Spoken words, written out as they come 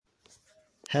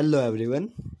Hello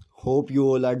everyone. Hope you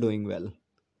all are doing well.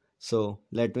 So,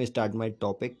 let me start my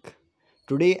topic.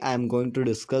 Today I am going to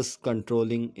discuss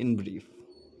controlling in brief.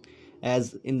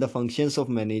 As in the functions of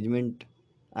management,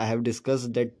 I have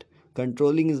discussed that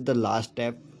controlling is the last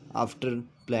step after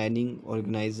planning,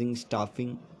 organizing,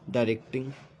 staffing,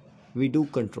 directing. We do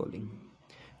controlling.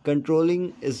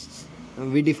 Controlling is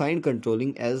we define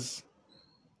controlling as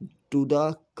to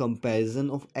the comparison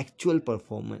of actual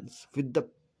performance with the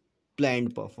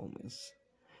planned performance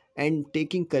and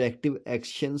taking corrective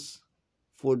actions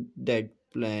for that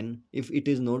plan if it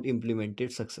is not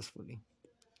implemented successfully.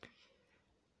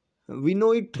 We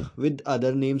know it with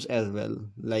other names as well,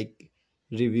 like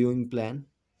reviewing plan,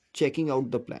 checking out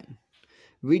the plan.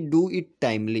 We do it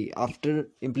timely after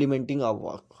implementing our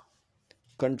work.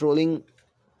 Controlling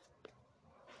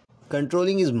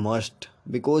controlling is must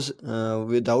because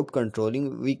without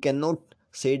controlling we cannot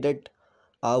say that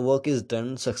our work is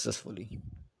done successfully.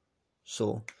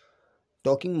 So,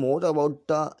 talking more about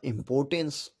the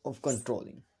importance of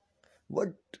controlling.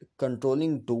 What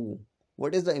controlling do?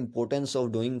 What is the importance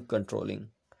of doing controlling?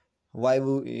 Why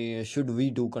should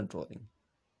we do controlling?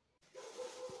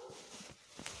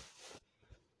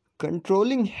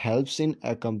 Controlling helps in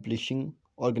accomplishing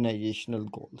organizational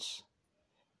goals.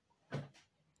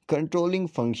 Controlling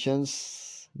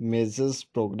functions measures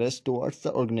progress towards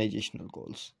the organizational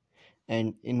goals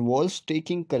and involves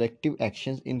taking corrective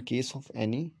actions in case of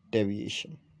any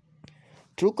deviation.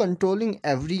 Through controlling,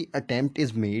 every attempt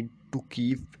is made to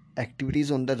keep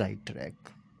activities on the right track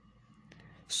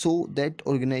so that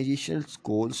organizational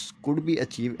goals could be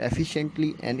achieved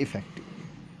efficiently and effectively.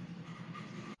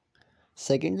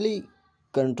 Secondly,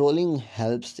 controlling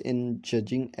helps in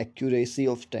judging accuracy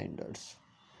of standards.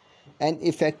 An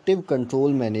effective control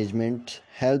management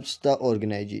helps the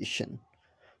organization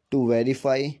to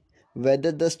verify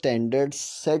whether the standards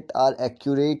set are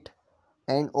accurate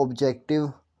and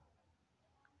objective.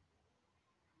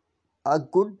 A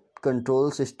good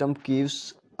control system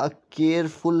keeps a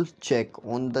careful check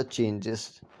on the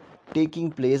changes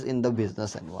taking place in the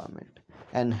business environment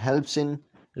and helps in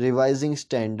revising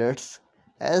standards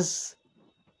as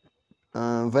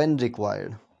when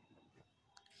required.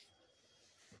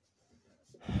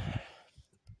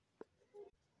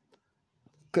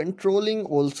 Controlling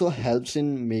also helps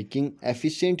in making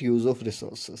efficient use of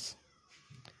resources.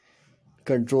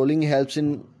 Controlling helps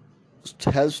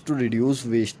to reduce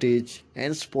wastage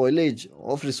and spoilage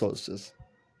of resources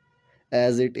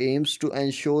as it aims to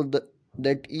ensure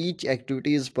that each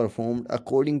activity is performed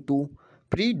according to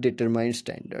predetermined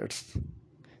standards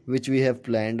which we have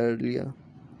planned earlier.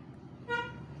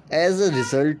 As a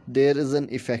result, there is an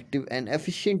effective and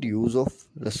efficient use of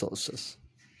resources.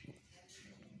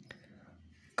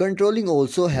 Controlling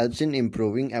also helps in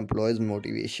improving employees'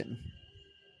 motivation.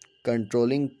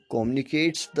 Controlling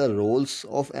communicates the roles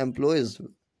of employees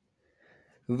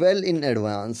well in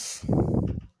advance.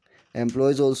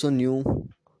 Employees also knew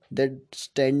that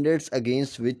standards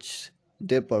against which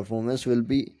their performance will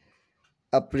be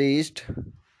appraised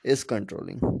is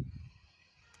controlling.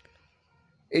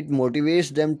 It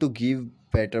motivates them to give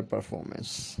better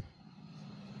performance.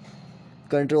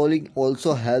 Controlling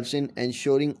also helps in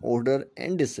ensuring order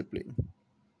and discipline.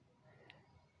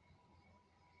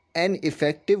 An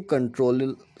effective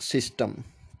control system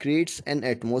creates an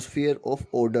atmosphere of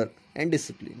order and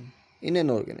discipline in an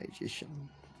organization.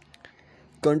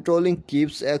 Controlling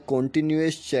keeps a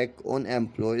continuous check on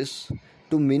employees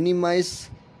to minimize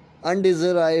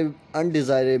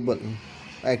undesirable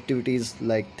activities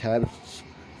like thefts,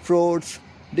 frauds,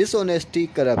 dishonesty,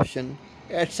 corruption,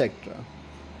 etc.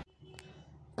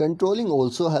 Controlling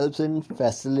also helps in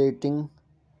facilitating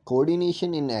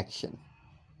coordination in action.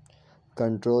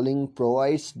 Controlling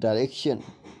provides direction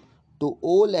to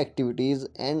all activities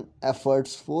and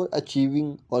efforts for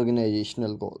achieving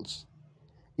organizational goals.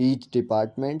 Each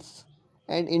department's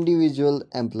and individual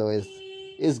employees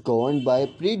is governed by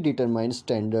predetermined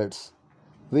standards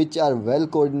which are well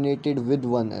coordinated with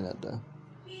one another.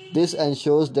 This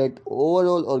ensures that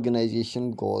overall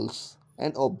organization goals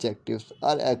and objectives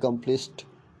are accomplished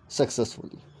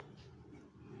successfully.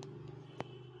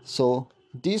 So,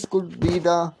 these could be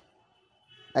the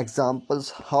examples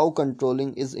how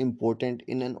controlling is important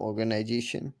in an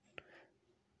organization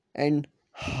and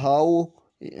how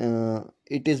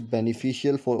it is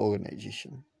beneficial for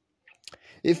organization.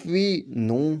 If we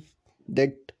know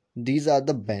that these are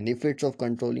the benefits of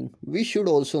controlling, we should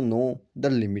also know the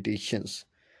limitations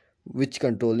which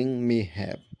controlling may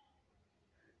have.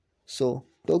 So,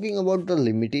 talking about the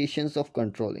limitations of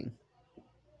controlling,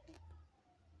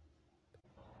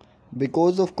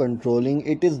 Because of controlling,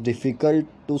 it is difficult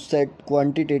to set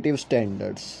quantitative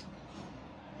standards.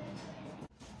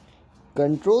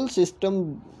 Control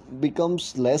system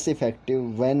becomes less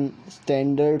effective when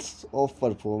standards of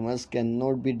performance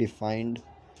cannot be defined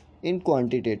in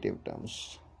quantitative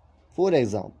terms. For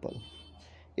example,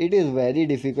 it is very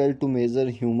difficult to measure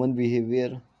human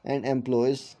behavior and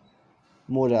employees'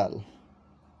 morale.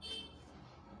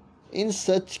 In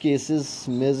such cases,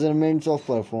 measurements of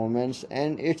performance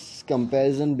and its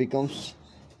comparison becomes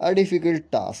a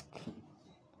difficult task,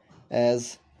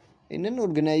 as in an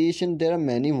organization there are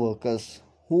many workers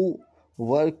who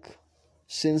work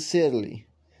sincerely,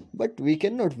 but we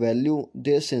cannot value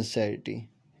their sincerity.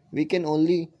 We can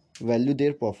only value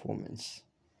their performance.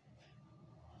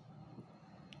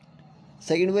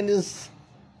 Second one is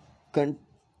con-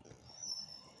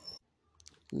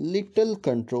 little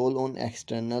control on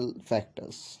external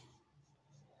factors.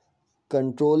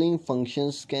 Controlling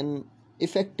functions can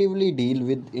effectively deal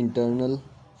with internal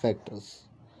factors.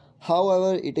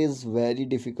 However, it is very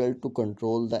difficult to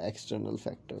control the external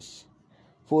factors.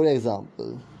 For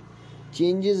example,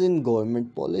 changes in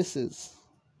government policies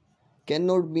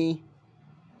cannot be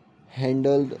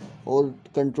handled or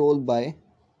controlled by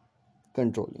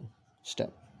controlling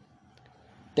step.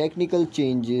 Technical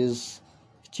changes,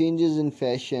 changes in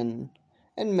fashion,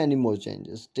 and many more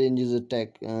changes in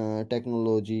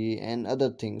technology and other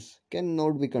things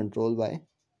cannot be controlled by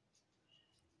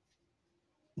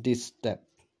this step.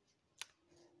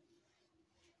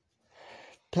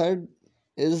 Third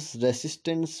is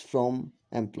resistance from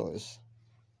employees.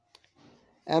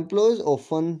 Employees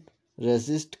often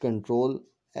resist control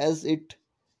as it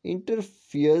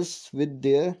interferes with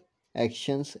their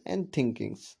actions and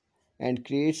thinkings and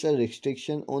creates a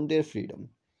restriction on their freedom.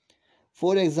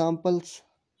 For examples,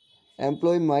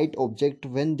 employee might object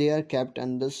when they are kept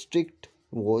under strict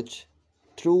watch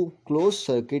through closed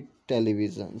circuit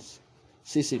televisions,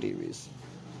 CCTVs.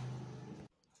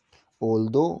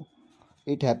 Although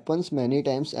it happens many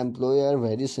times, employees are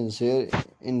very sincere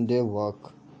in their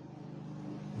work,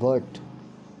 but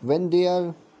when they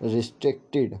are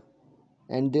restricted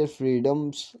and their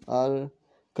freedoms are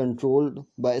controlled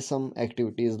by some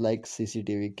activities like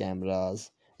CCTV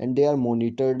cameras and they are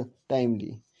monitored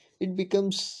timely, it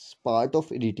becomes part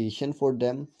of irritation for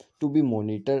them to be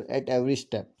monitored at every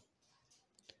step.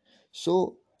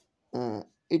 So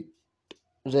it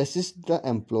resists the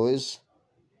employees,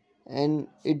 and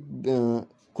it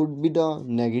could be the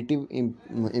negative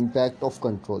impact of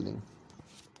controlling.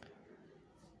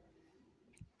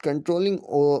 Controlling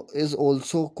is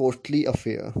also costly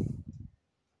affair.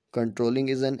 Controlling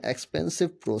is an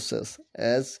expensive process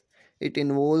as it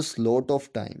involves lot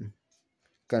of time,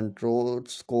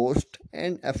 controls, cost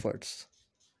and efforts.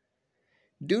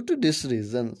 Due to this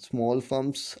reason, small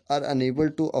firms are unable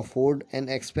to afford an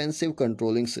expensive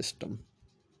controlling system.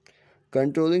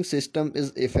 Controlling system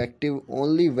is effective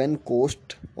only when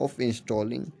cost of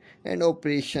installing and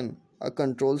operation a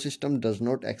control system does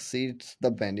not exceed the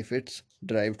benefits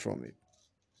derived from it.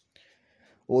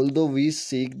 Although we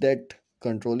seek that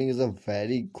controlling is a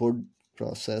very good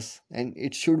process and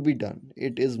it should be done,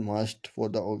 it is must for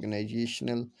the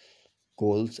organizational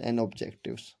goals and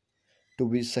objectives to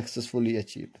be successfully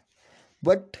achieved.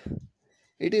 But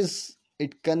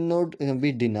it cannot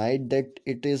be denied that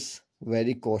it is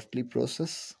very costly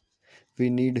process. We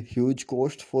need huge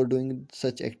cost for doing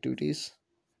such activities.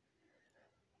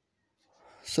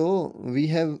 So we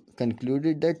have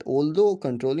concluded that although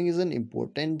controlling is an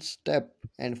important step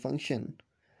and function,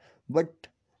 but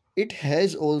it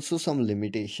has also some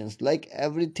limitations. Like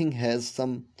everything has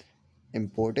some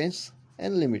importance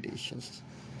and limitations.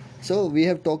 So we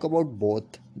have talked about both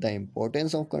the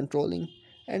importance of controlling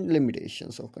and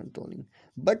limitations of controlling.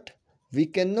 But we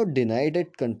cannot deny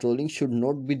that controlling should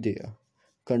not be there.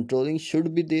 Controlling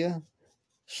should be there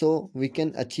so we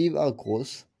can achieve our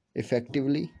goals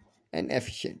effectively and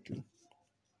efficiently.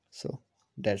 So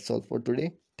that's all for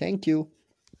today. Thank you.